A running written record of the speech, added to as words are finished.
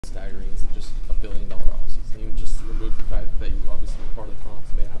staggering is it just $1 billion offseason? Even just remove the fact that you obviously were part of the talks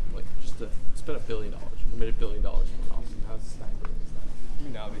may happen, like just to spend $1 billion, we made $1 billion for an offseason. How staggering is that? I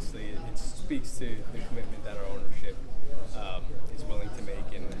mean, obviously, it speaks to the commitment that our ownership is willing to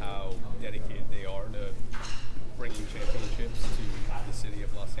make and how dedicated they are to bringing championships to the city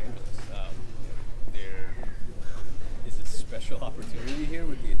of Los Angeles. There is a special opportunity here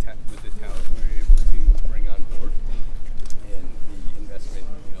with the talent we're able to bring on board, and the investment,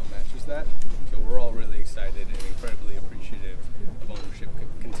 matches that. So we're all really excited and incredibly appreciative of ownership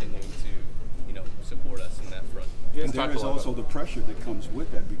continuing to, support us in that front. And there is also the pressure that comes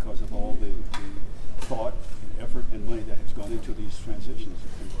with that because of all the thought and effort and money that has gone into these transactions.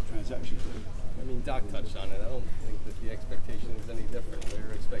 I mean, Doc touched on it. I don't think that the expectation is any different.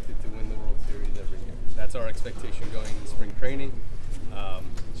 We're expected to win the World Series every year. That's our expectation going into spring training.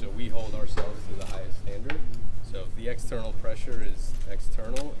 So we hold ourselves to the highest standard. So the external pressure is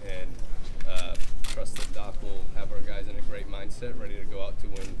external, and trust that Doc will have our guys in a great mindset, ready to go out to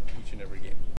win each and every game.